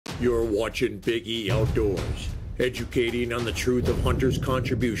You're watching Big E Outdoors, educating on the truth of hunters'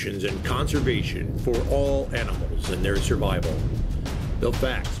 contributions and conservation for all animals and their survival. The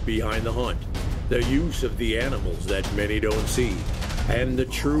facts behind the hunt, the use of the animals that many don't see, and the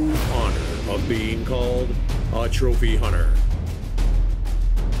true honor of being called a trophy hunter.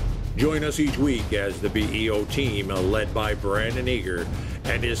 Join us each week as the BEO team, led by Brandon Eager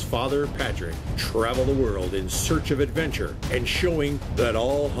and his father Patrick, travel the world in search of adventure and showing that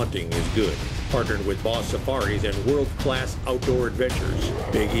all hunting is good. Partnered with Boss Safaris and world-class outdoor adventures,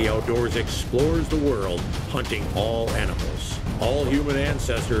 Big E Outdoors explores the world, hunting all animals. All human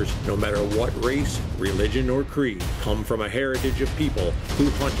ancestors, no matter what race, religion, or creed, come from a heritage of people who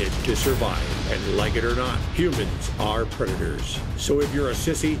hunted to survive. And like it or not, humans are predators. So if you're a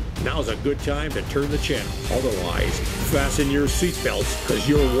sissy, now's a good time to turn the channel. Otherwise, fasten your seatbelts, because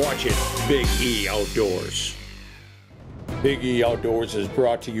you're watching Big E Outdoors. Big E Outdoors is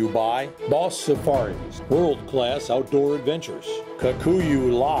brought to you by Boss Safaris, world-class outdoor adventures,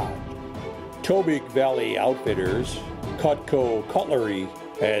 Kikuyu Lodge, Tobique Valley Outfitters, Cutco Cutlery,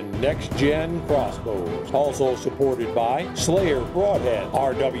 and Next Gen Crossbows. Also supported by Slayer Broadhead,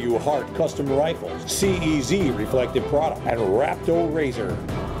 RW Hart Custom Rifles, CEZ Reflective Product, and Rapto Razor.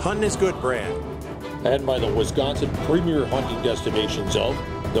 Hunting is good brand. And by the Wisconsin premier hunting destinations of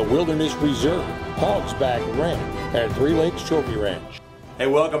the Wilderness Reserve, Hogsback Ranch, and Three Lakes Trophy Ranch. Hey,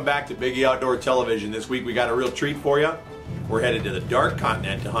 welcome back to Big E Outdoor Television. This week we got a real treat for you. We're headed to the Dark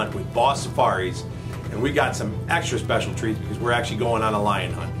Continent to hunt with Boss Safaris, and we got some extra special treats because we're actually going on a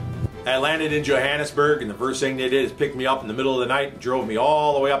lion hunt. I landed in Johannesburg, and the first thing they did is pick me up in the middle of the night and drove me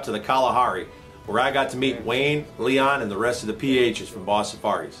all the way up to the Kalahari, where I got to meet Wayne, Leon, and the rest of the PHs from Boss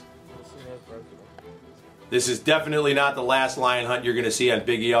Safaris. This is definitely not the last lion hunt you're going to see on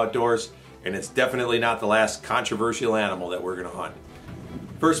Big E Outdoors, and it's definitely not the last controversial animal that we're going to hunt.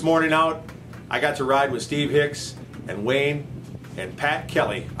 First morning out, I got to ride with Steve Hicks and Wayne and Pat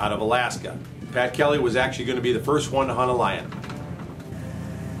Kelley out of Alaska. Pat Kelley was actually going to be the first one to hunt a lion.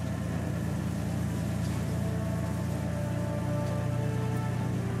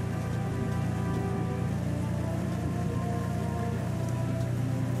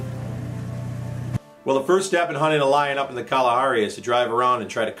 Well, the first step in hunting a lion up in the Kalahari is to drive around and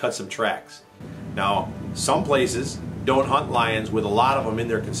try to cut some tracks. Now, some places don't hunt lions with a lot of them in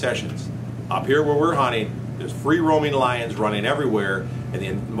their concessions. Up here where we're hunting, there's free roaming lions running everywhere, and the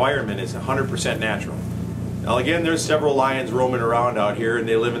environment is 100% natural. Now again, there's several lions roaming around out here, and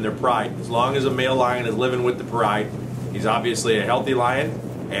they live in their pride. As long as a male lion is living with the pride, he's obviously a healthy lion,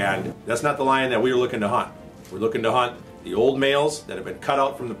 and that's not the lion that we were looking to hunt. We're looking to hunt the old males that have been cut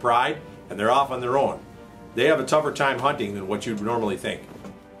out from the pride, and they're off on their own. They have a tougher time hunting than what you'd normally think.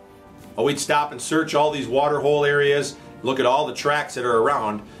 Oh, we'd stop and search all these water hole areas, look at all the tracks that are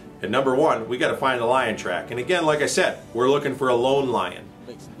around, and number one, we got to find the lion track. And again, like I said, we're looking for a lone lion.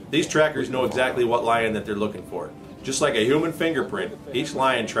 These trackers know exactly what lion that they're looking for. Just like a human fingerprint, each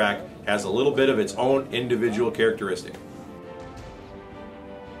lion track has a little bit of its own individual characteristic.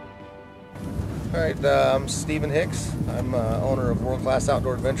 Alright, I'm Stephen Hicks. I'm owner of World Class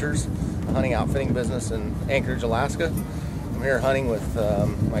Outdoor Adventures, a hunting outfitting business in Anchorage, Alaska. I'm here hunting with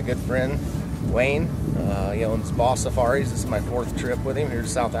my good friend Wayne. He owns Boss Safaris. This is my fourth trip with him here to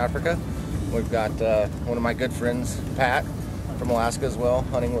South Africa. We've got one of my good friends, Pat, from Alaska as well,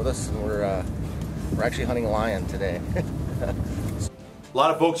 hunting with us, and we're actually hunting a lion today. A lot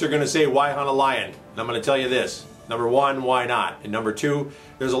of folks are going to say, why hunt a lion? And I'm going to tell you this. Number one, why not? And number two,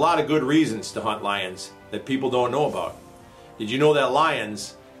 there's a lot of good reasons to hunt lions that people don't know about. Did you know that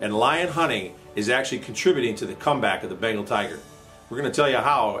lions and lion hunting is actually contributing to the comeback of the Bengal tiger? We're going to tell you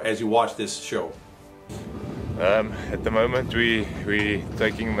how as you watch this show. At the moment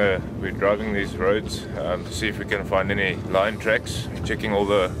we're driving these roads to see if we can find any lion tracks, checking all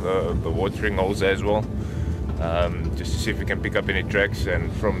the watering holes as well, just to see if we can pick up any tracks,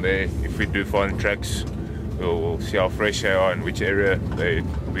 and from there, if we do find tracks, we'll see how fresh they are and which area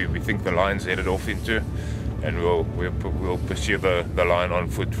we think the lion's headed off into, and we'll pursue the lion on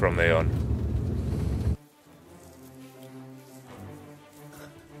foot from there on.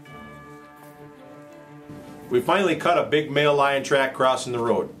 We finally cut a big male lion track crossing the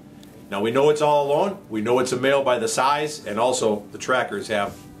road. Now we know it's all alone, we know it's a male by the size, and also the trackers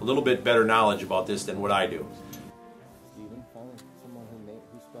have a little bit better knowledge about this than what I do. Stephen, find someone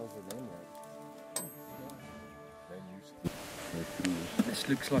who spells their name right. This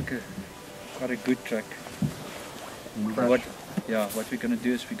looks like quite a good track. What we're going to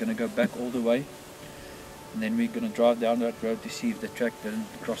do is we're going to go back all the way, and then we're going to drive down that road to see if the track didn't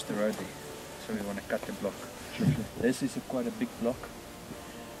cross the road there. So we want to cut the block. This is quite a big block,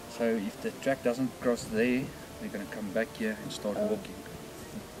 so So if the track doesn't cross there, we're going to come back here and start walking.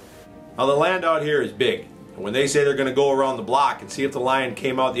 Now the land out here is big. And when they say they're going to go around the block and see if the lion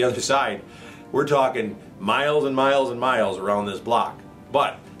came out the other side, we're talking miles and miles and miles around this block.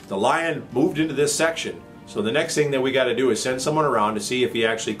 But the lion moved into this section, so the next thing that we got to do is send someone around to see if he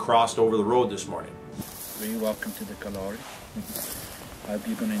actually crossed over the road this morning. Very welcome to the Kelley. I hope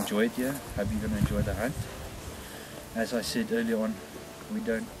you're going to enjoy it here. I hope you're going to enjoy the hunt. As I said earlier on, we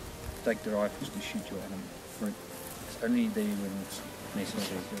don't take the rifles to shoot your animal. It's only there when it's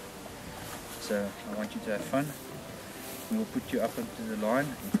necessary. So I want you to have fun. We will put you up into the line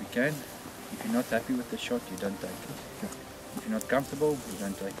if we can. If you're not happy with the shot, you don't take it. If you're not comfortable, you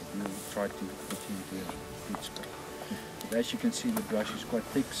don't take it. We will try to put you into a good spot. But as you can see, the brush is quite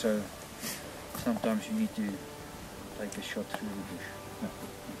thick, so sometimes you need to take a shot through the bush.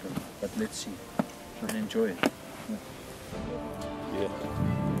 Okay. But let's see and enjoy it. Yeah.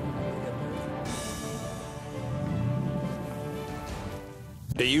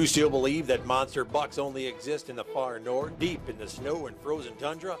 Do you still believe that monster bucks only exist in the far north, deep in the snow and frozen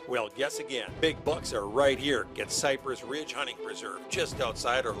tundra? Well, guess again. Big bucks are right here at Cypress Ridge Hunting Preserve, just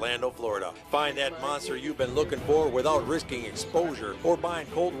outside Orlando, Florida. Find that monster you've been looking for without risking exposure or buying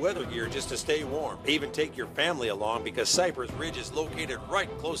cold weather gear just to stay warm. Even take your family along because Cypress Ridge is located right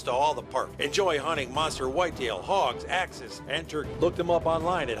close to all the park. Enjoy hunting monster whitetail, hogs, axes, and turkey. Look them up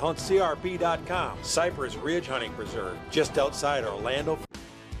online at huntcrp.com. Cypress Ridge Hunting Preserve, just outside Orlando.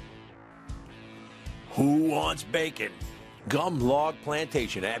 Who wants bacon? Gum Log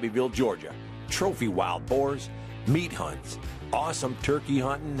Plantation, Abbeville, Georgia. Trophy wild boars, meat hunts, awesome turkey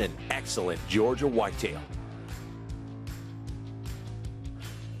hunting, and excellent Georgia whitetail.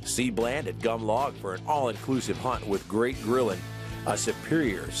 See Bland at Gum Log for an all-inclusive hunt with great grilling, a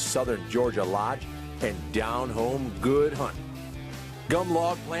superior Southern Georgia lodge, and down-home good hunting. Gum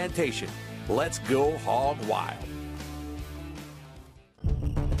Log Plantation. Let's go hog wild.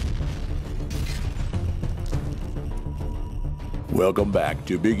 Welcome back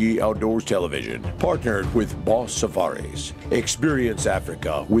to Big E Outdoors Television, partnered with Boss Safaris. Experience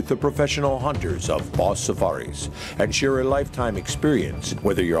Africa with the professional hunters of Boss Safaris and share a lifetime experience,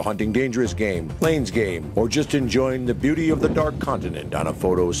 whether you're hunting dangerous game, plains game, or just enjoying the beauty of the dark continent on a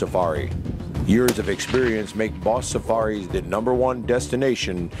photo safari. Years of experience make Boss Safaris the #1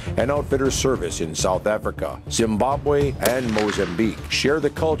 destination and outfitter service in South Africa, Zimbabwe, and Mozambique. Share the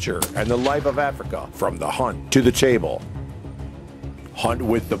culture and the life of Africa from the hunt to the table. Hunt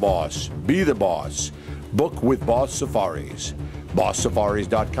with the boss. Be the boss. Book with Boss Safaris.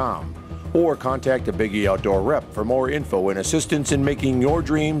 BossSafaris.com. Or contact the Big E Outdoor rep for more info and assistance in making your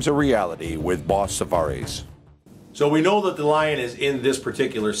dreams a reality with Boss Safaris. So we know that the lion is in this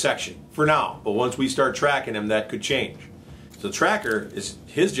particular section for now, but once we start tracking him, that could change. So the tracker,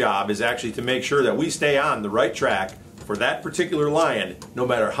 his job is actually to make sure that we stay on the right track for that particular lion, no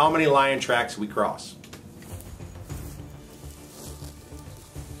matter how many lion tracks we cross.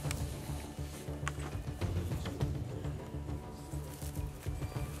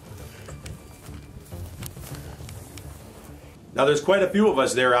 Now there's quite a few of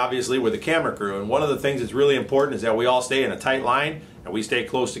us there obviously with the camera crew, and one of the things that's really important is that we all stay in a tight line and we stay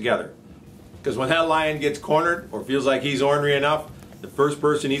close together. Because when that lion gets cornered or feels like he's ornery enough, the first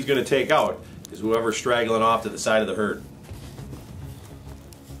person he's going to take out is whoever's straggling off to the side of the herd.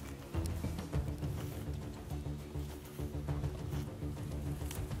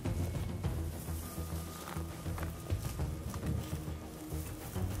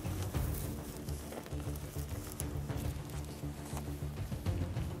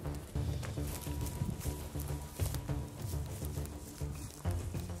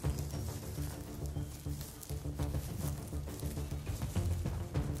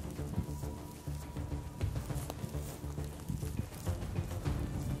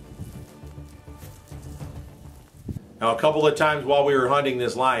 Now, a couple of times while we were hunting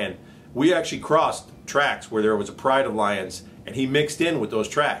this lion, we actually crossed tracks where there was a pride of lions, and he mixed in with those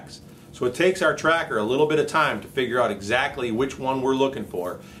tracks. So it takes our tracker a little bit of time to figure out exactly which one we're looking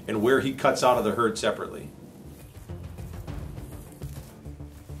for and where he cuts out of the herd separately.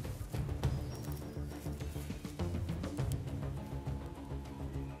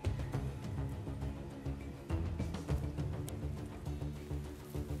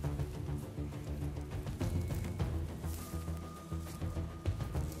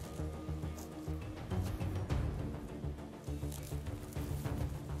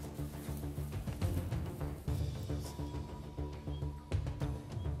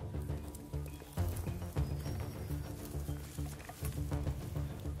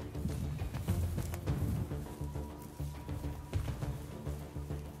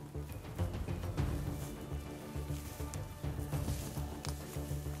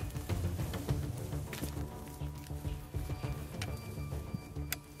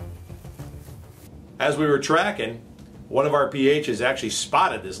 As we were tracking, one of our PHs actually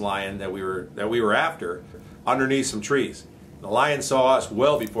spotted this lion that we were after underneath some trees. The lion saw us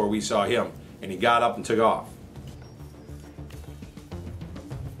well before we saw him, and he got up and took off.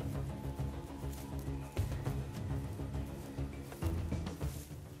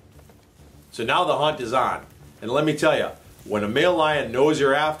 So now the hunt is on. And let me tell you, when a male lion knows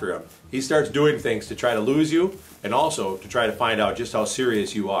you're after him, he starts doing things to try to lose you and also to try to find out just how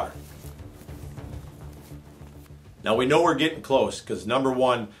serious you are. Now we know we're getting close because number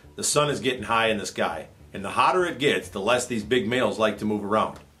one, the sun is getting high in the sky. And the hotter it gets, the less these big males like to move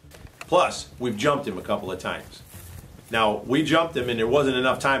around. Plus, we've jumped him a couple of times. Now, we jumped him and there wasn't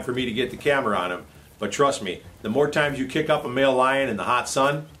enough time for me to get the camera on him. But trust me, the more times you kick up a male lion in the hot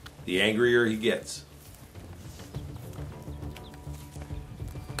sun, the angrier he gets.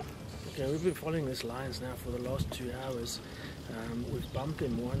 Okay, we've been following these lions now for the last 2 hours. We've bumped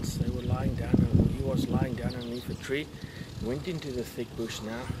him once. They were lying down, he was lying down underneath a tree. Went into the thick bush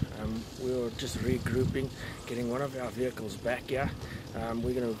now. We were just regrouping, getting one of our vehicles back here.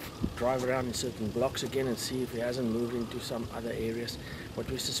 We're going to drive around in certain blocks again and see if he hasn't moved into some other areas. What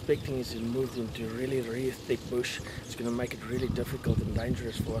we're suspecting is he moved into really, really thick bush. It's going to make it really difficult and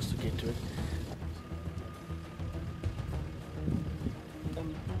dangerous for us to get to it.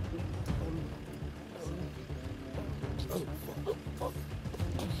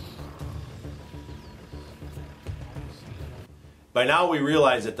 By now we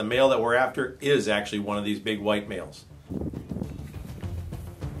realize that the male that we're after is actually one of these big white males.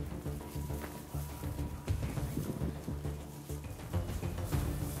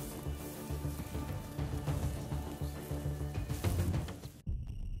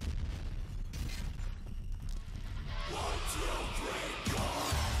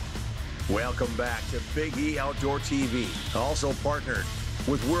 Welcome back to Big E Outdoor TV, also partnered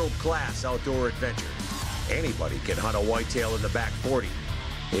with World Class Outdoor Adventures. Anybody can hunt a whitetail in the back 40.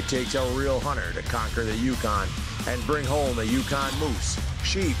 It takes a real hunter to conquer the Yukon and bring home the Yukon moose,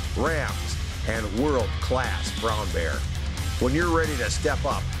 sheep, rams, and world-class brown bear. When you're ready to step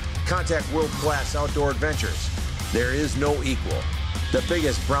up, contact World Class Outdoor Adventures. There is no equal. The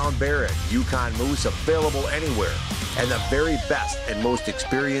biggest brown bear and Yukon moose available anywhere, and the very best and most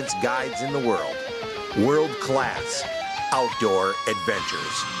experienced guides in the world. World Class Outdoor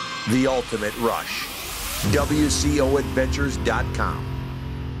Adventures. The ultimate rush. WCOadventures.com.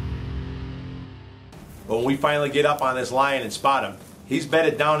 When we finally get up on this lion and spot him, he's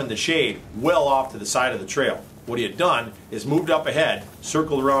bedded down in the shade well off to the side of the trail. What he had done is moved up ahead,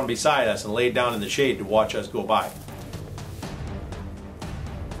 circled around beside us, and laid down in the shade to watch us go by.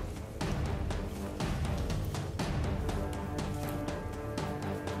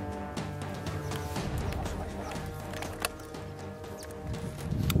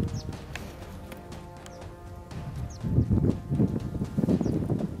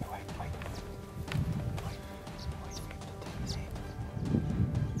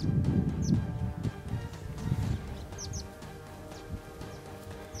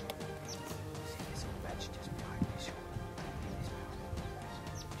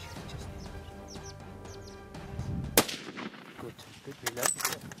 Good,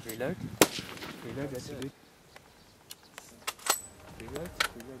 reload, that's good. Reload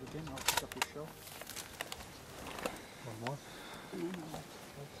again, I'll pick up your shell. One more.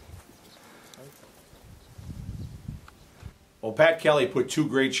 Well, Pat Kelley put 2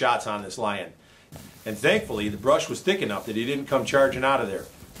 great shots on this lion. And thankfully, the brush was thick enough that he didn't come charging out of there.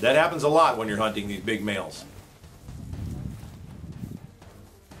 That happens a lot when you're hunting these big males.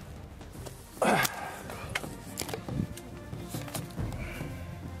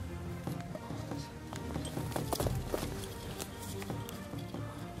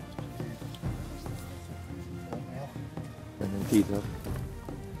 Teeth up.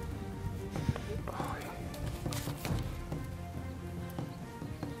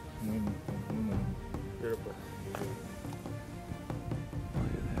 Beautiful.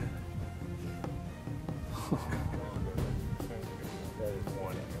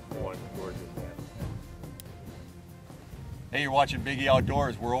 Hey, you're watching Big E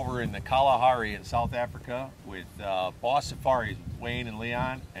Outdoors. We're over in the Kalahari in South Africa with Boss Safaris, Wayne and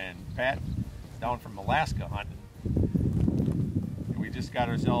Leon, and Pat down from Alaska hunting. We just got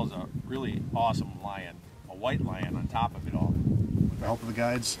ourselves a really awesome lion, a white lion on top of it all. With the help of the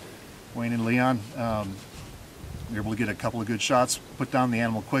guides, Wayne and Leon, we were able to get a couple of good shots, put down the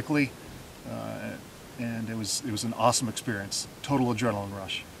animal quickly, and it was an awesome experience. Total adrenaline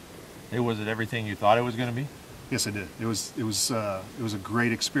rush. Was it everything you thought it was going to be? Yes, I did. It was a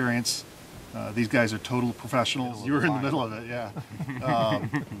great experience. These guys are total professionals. You were in the middle of it, yeah.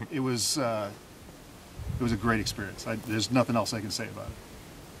 It was It was a great experience. There's nothing else I can say about it.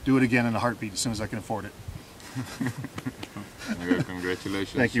 Do it again in a heartbeat as soon as I can afford it. Okay,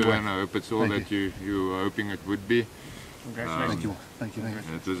 congratulations, Thank you, sir, Wayne. and I hope it's all Thank that you were hoping it would be. Thank you. Thank you.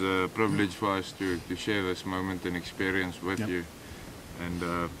 It was a privilege for us to share this moment and experience with you.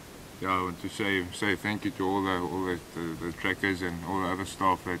 And yeah, I want to say thank you to all the trackers and all the other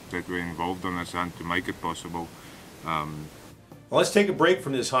staff that were involved on this hunt to make it possible. Well, let's take a break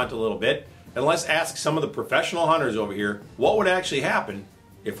from this hunt a little bit and let's ask some of the professional hunters over here what would actually happen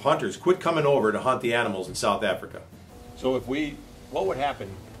if hunters quit coming over to hunt the animals in South Africa. So what would happen,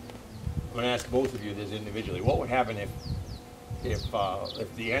 I'm going to ask both of you this individually, what would happen if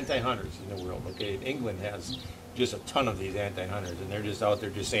the anti-hunters in the world, okay, England has just a ton of these anti-hunters and they're just out there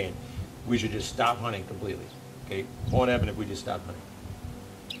just saying we should just stop hunting completely, okay? What would happen if we just stopped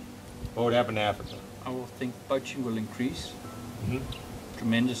hunting? What would happen to Africa? I will think poaching will increase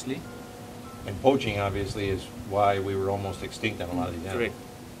tremendously. And poaching obviously is why we were almost extinct on a lot of these animals. Correct.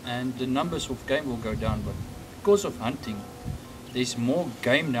 And the numbers of game will go down, but because of hunting, there's more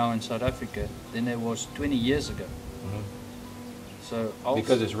game now in South Africa than there was 20 years ago. So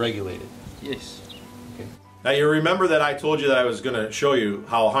because it's regulated. Yes. Okay. Now you remember that I told you that I was going to show you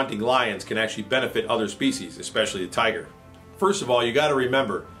how hunting lions can actually benefit other species, especially the tiger. First of all, you got to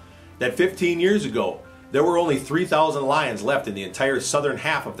remember that 15 years ago, there were only 3,000 lions left in the entire southern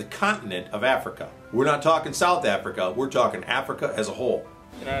half of the continent of Africa. We're not talking South Africa, we're talking Africa as a whole.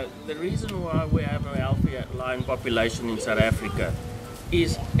 You know, the reason why we have a healthy lion population in South Africa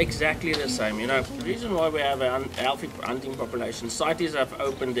is exactly the same. You know, the reason why we have a healthy hunting population, CITES have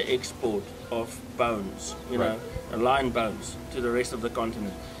opened the export of bones, you know, lion bones to the rest of the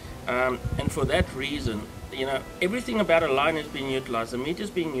continent. And for that reason, you know, everything about a lion is being utilized. The meat is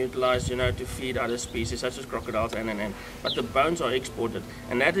being utilized, you know, to feed other species such as crocodiles and. But the bones are exported,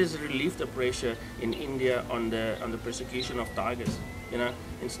 and that has relieved the pressure in India on the persecution of tigers. You know,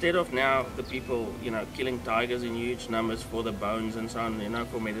 instead of now the people, you know, killing tigers in huge numbers for the bones and so on, you know,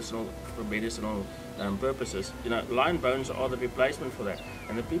 for medicinal purposes. You know, lion bones are the replacement for that,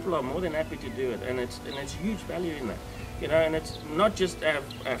 and the people are more than happy to do it, and it's huge value in that. You know, and it's not just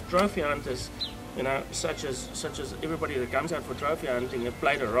have trophy hunters. You know, such as everybody that comes out for trophy hunting have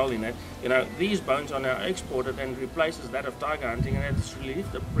played a role in it. You know, these bones are now exported and replaces that of tiger hunting, and it's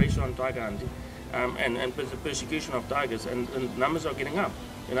relieved the pressure on tiger hunting and the persecution of tigers, and numbers are getting up.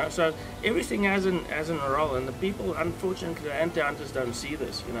 You know, so everything has a role, and the people, unfortunately, the anti-hunters don't see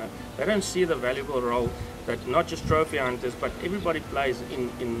this. You know, they don't see the valuable role that not just trophy hunters, but everybody plays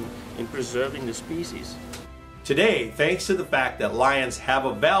in preserving the species. Today, thanks to the fact that lions have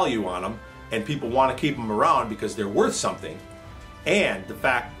a value on them, and people want to keep them around because they're worth something, and the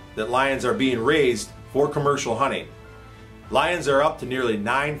fact that lions are being raised for commercial hunting, lions are up to nearly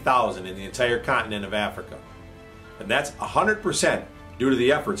 9,000 in the entire continent of Africa. And that's 100% due to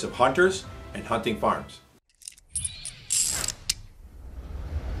the efforts of hunters and hunting farms.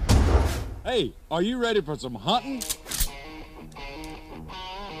 Hey, are you ready for some hunting?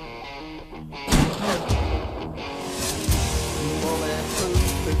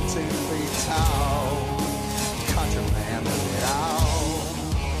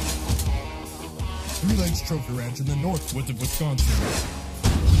 Three Lakes Trophy Ranch in the northwoods of Wisconsin,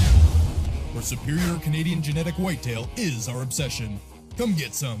 where superior Canadian genetic whitetail is our obsession. Come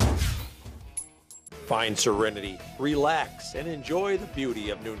get some. Find serenity, relax, and enjoy the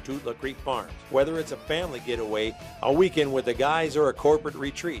beauty of Noontutla Creek Farms. Whether it's a family getaway, a weekend with the guys, or a corporate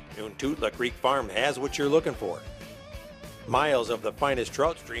retreat, Noontutla Creek Farm has what you're looking for. Miles of the finest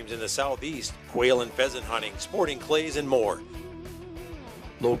trout streams in the southeast, quail and pheasant hunting, sporting clays, and more.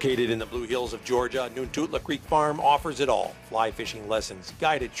 Located in the Blue Hills of Georgia, Noontutla Creek Farm offers it all. Fly fishing lessons,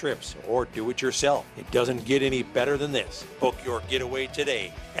 guided trips, or do it yourself. It doesn't get any better than this. Book your getaway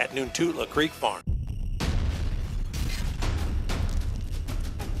today at Noontutla Creek Farm.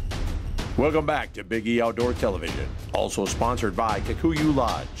 Welcome back to Big E Outdoor Television, also sponsored by Kikuyu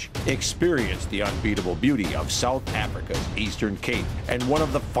Lodge. Experience the unbeatable beauty of South Africa's Eastern Cape and one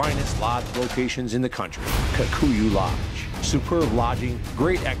of the finest lodge locations in the country, Kikuyu Lodge. Superb lodging,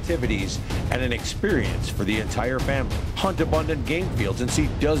 great activities, and an experience for the entire family. Hunt abundant game fields and see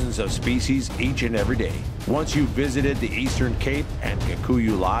dozens of species each and every day. Once you've visited the Eastern Cape and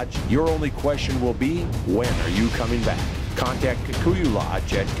Kikuyu Lodge, your only question will be, when are you coming back? Contact Kikuyu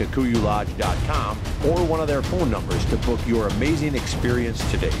Lodge at kikuyulodge.com or one of their phone numbers to book your amazing experience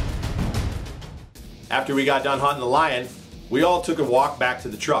today. After we got done hunting the lion, we all took a walk back to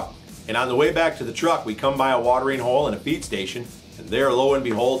the truck. And on the way back to the truck, we come by a watering hole and a feed station, and there, lo and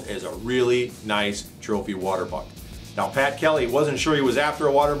behold, is a really nice trophy water buck. Now, Pat Kelley wasn't sure he was after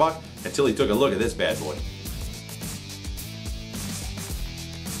a water buck, until he took a look at this bad boy.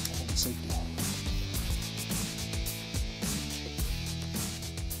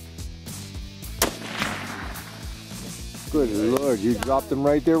 Good Lord, you dropped him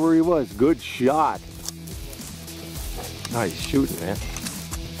right there where he was. Good shot. Nice shooting, man.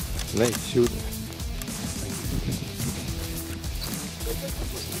 Nice shooting.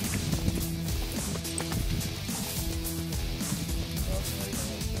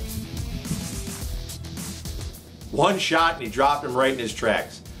 One shot and he dropped him right in his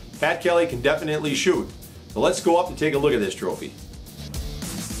tracks. Pat Kelley can definitely shoot. So let's go up and take a look at this trophy.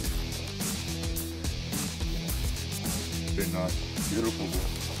 Very nice. Beautiful ball.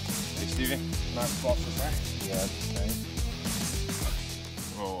 Hey Stevie. Nice spot for that. Yeah, nice.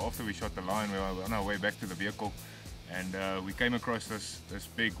 Well, after we shot the lion, we were on our way back to the vehicle, and we came across this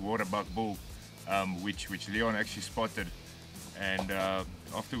big waterbuck bull, which Leon actually spotted. And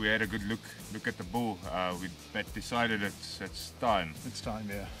after we had a good look at the bull, we decided it's time. It's time,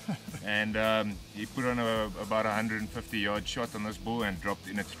 yeah. And he put on about 150-yard shot on this bull and dropped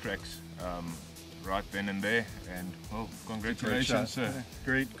in its tracks. Right then and there, and well, congratulations, sir.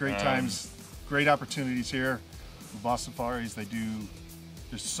 Great times, great opportunities here. Boss Safaris,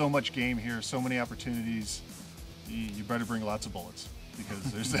 there's so much game here, so many opportunities. You better bring lots of bullets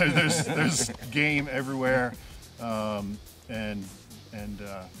because there's game everywhere, and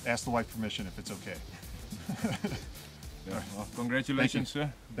ask the wife permission if it's okay. Yeah, well, congratulations,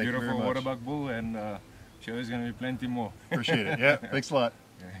 sir. Thank you Beautiful very much. waterbuck bull, and sure there's going to be plenty more. Appreciate it. Yeah, thanks a lot.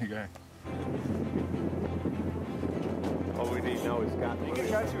 There you go. All we need now is skunk. You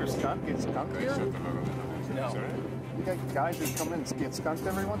guys who are skunk get skunked here? No. You got guys who come in and get skunked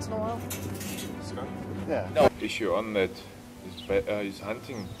every once in a while? Skunk? Yeah. No. Issue on that is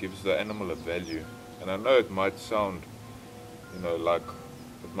hunting gives the animal a value, and I know it might sound, like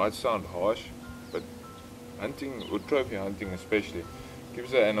it might sound harsh, but hunting, or trophy hunting especially, gives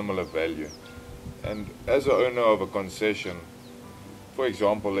the animal a value. And as an owner of a concession, for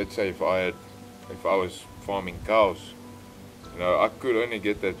example, let's say if I was farming cows, I could only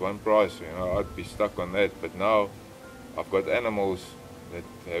get that one price, I'd be stuck on that. But now I've got animals that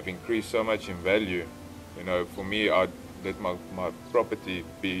have increased so much in value. For me, I'd let my property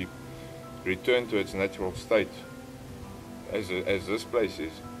be returned to its natural state, as this place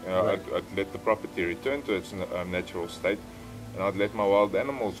is. I'd let the property return to its natural state, and I'd let my wild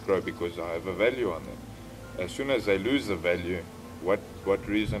animals grow because I have a value on them. As soon as they lose the value, what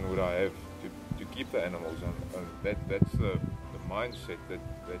reason would I have to keep the animals? And that's the mindset that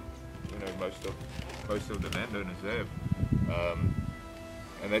most of the landowners have,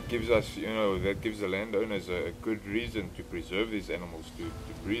 and that gives us the landowners a good reason to preserve these animals, to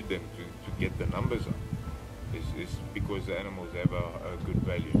breed them, to get the numbers up. Is because the animals have a good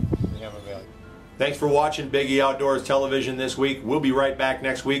value. They have a value. Thanks for watching Big E Outdoors Television this week. We'll be right back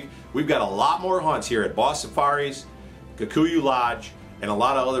next week. We've got a lot more hunts here at Boss Safaris, Kikuyu Lodge, and a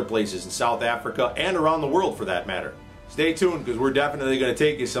lot of other places in South Africa and around the world for that matter. Stay tuned because we're definitely going to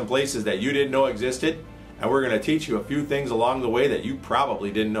take you some places that you didn't know existed, and we're going to teach you a few things along the way that you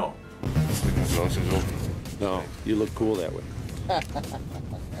probably didn't know. No, you look cool that way.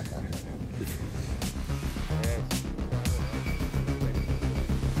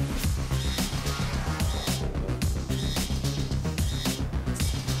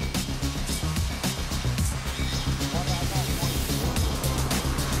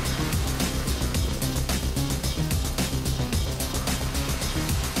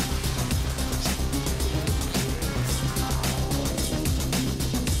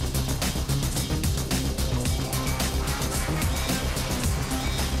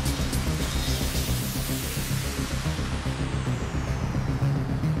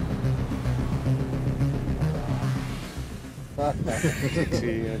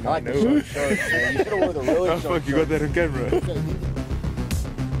 I like the short shorts, man. You should have worn the really short shorts. You got that on camera.